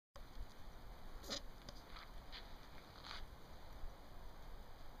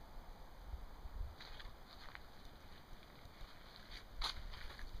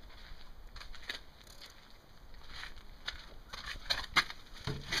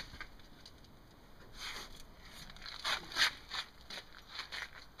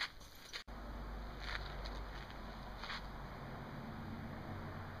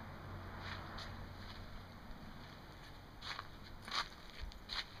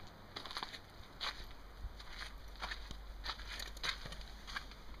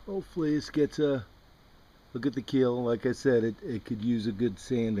Hopefully this gets a look at the keel. Like I said, it could use a good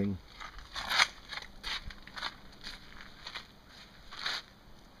sanding.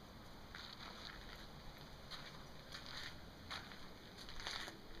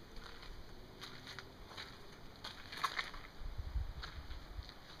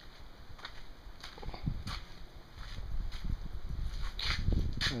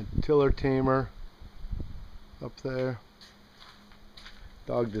 A tiller tamer up there.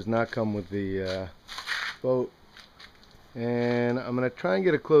 Dog does not come with the boat. And I'm going to try and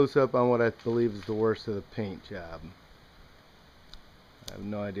get a close-up on what I believe is the worst of the paint job. I have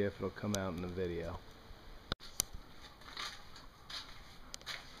no idea if it'll come out in the video.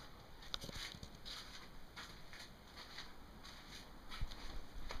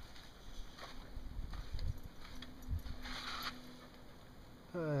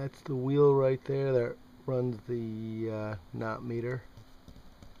 That's the wheel right there that runs the knot meter.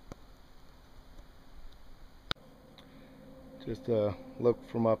 Just a look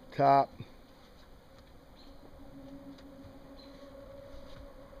from up top.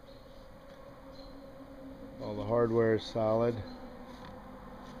 All the hardware is solid.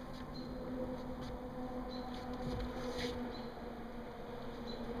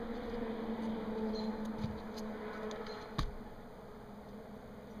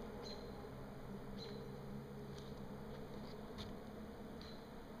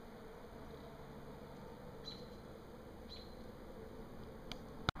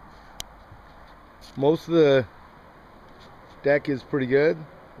 Most of the deck is pretty good.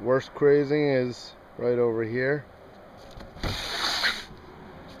 Worst crazing is right over here.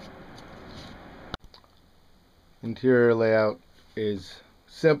 Interior layout is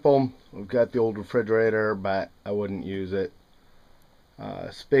simple. We've got the old refrigerator, but I wouldn't use it.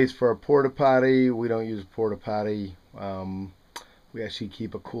 Space for a porta potty. We don't use a porta potty. We actually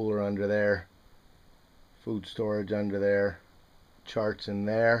keep a cooler under there, food storage under there, charts in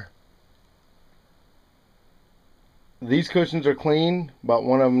there. These cushions are clean, but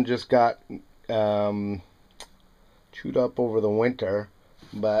one of them just got chewed up over the winter.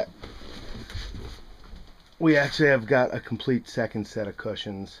 But we actually have got a complete second set of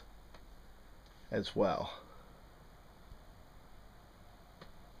cushions as well.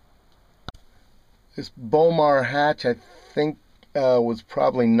 This Bomar hatch, I think, was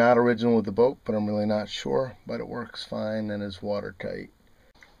probably not original with the boat, but I'm really not sure. But it works fine and is watertight.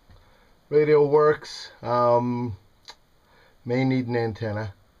 Radio works. May need an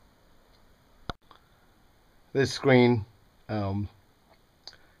antenna. This screen adds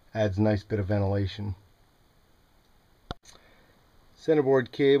a nice bit of ventilation.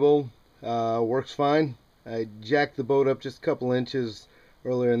 Centerboard cable works fine. I jacked the boat up just a couple inches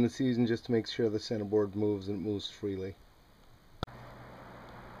earlier in the season just to make sure the centerboard moves and it moves freely.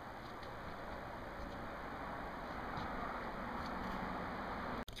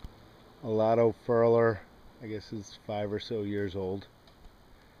 A Lotto furler, I guess is 5 or so years old.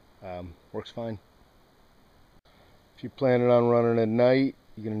 Works fine. If you're planning on running at night,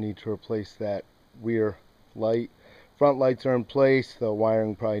 you're going to need to replace that rear light. Front lights are in place. The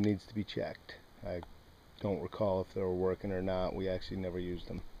wiring probably needs to be checked. I don't recall if they were working or not. We actually never used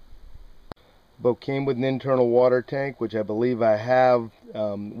them. The boat came with an internal water tank, which I believe I have.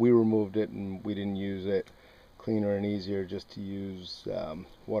 We removed it and we didn't use it. Cleaner and easier just to use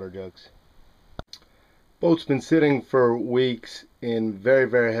water jugs. Boat's been sitting for weeks in very,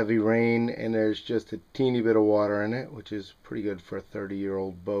 very heavy rain, and there's just a teeny bit of water in it, which is pretty good for a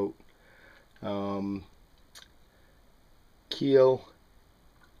 30-year-old boat. Keel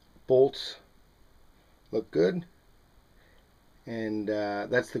bolts look good, and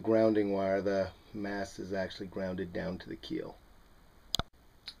that's the grounding wire. The mast is actually grounded down to the keel.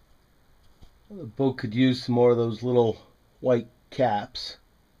 The boat could use some more of those little white caps.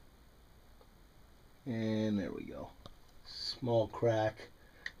 And there we go. Small crack.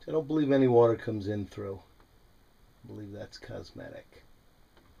 I don't believe any water comes in through. I believe that's cosmetic.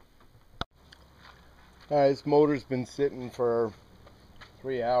 Alright, this motor's been sitting for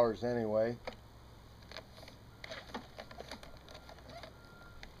 3 hours anyway.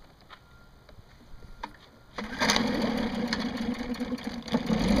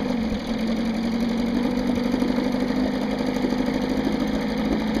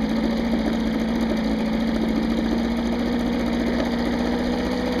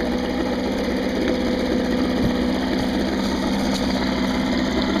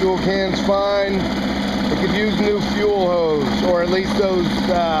 Fuel can's fine. We could use new fuel hose, or at least those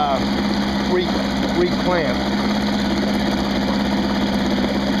reclamped.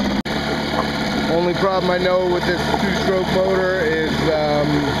 Only only problem I know with this two-stroke motor is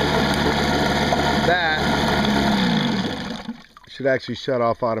that it should actually shut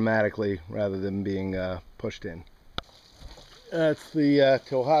off automatically rather than being pushed in. That's the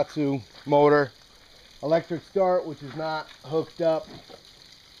Tohatsu motor. Electric start, which is not hooked up.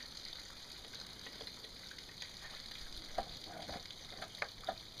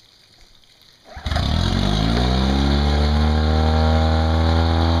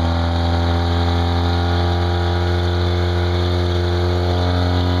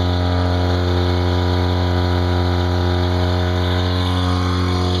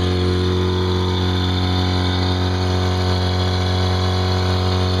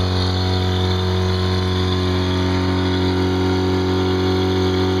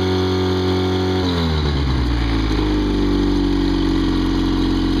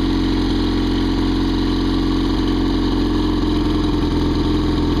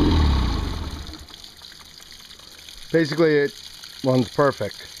 Basically, it runs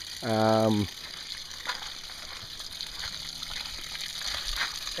perfect. And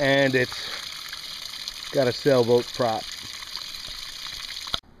it's got a sailboat prop.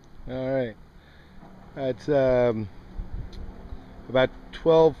 Alright, that's about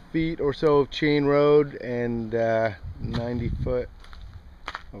 12 feet or so of chain road and 90 foot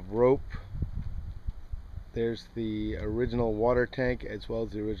of rope. There's the original water tank as well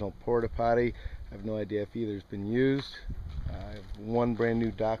as the original porta potty. I have no idea if either's been used. I have one brand new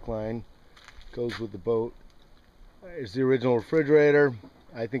dock line, goes with the boat. There's the original refrigerator.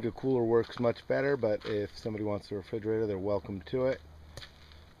 I think a cooler works much better, but if somebody wants the refrigerator, they're welcome to it.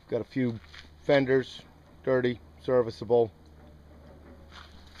 Got a few fenders, dirty, serviceable.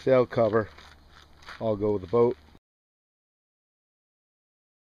 Sail cover, all go with the boat.